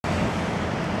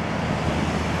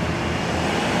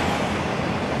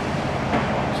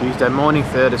Tuesday morning,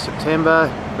 3rd of September.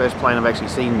 First plane I've actually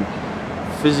seen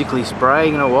physically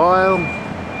spraying in a while.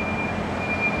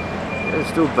 Yeah,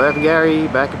 still Gary,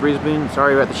 back at Brisbane.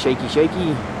 Sorry about the shaky.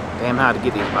 Damn hard to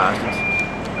get these bastards.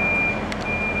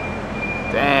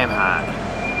 Damn hard.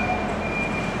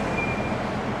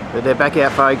 But they're back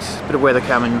out, folks. Bit of weather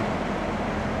coming.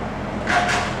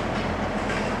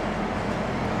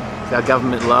 Our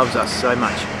government loves us so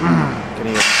much. Can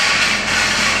you hear it?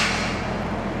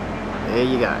 There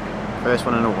you go. First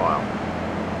one in a while.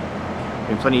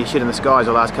 Been plenty of shit in the skies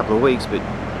the last couple of weeks, but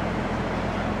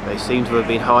they seem to have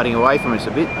been hiding away from us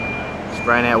a bit.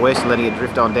 Spraying out west and letting it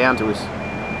drift on down to us.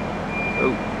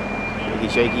 Oh,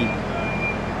 shaky.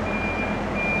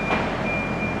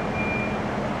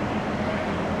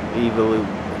 Evil,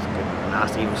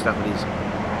 nasty evil stuff it is.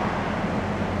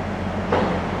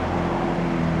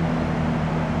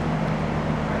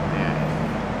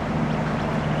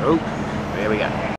 Oh, there we go.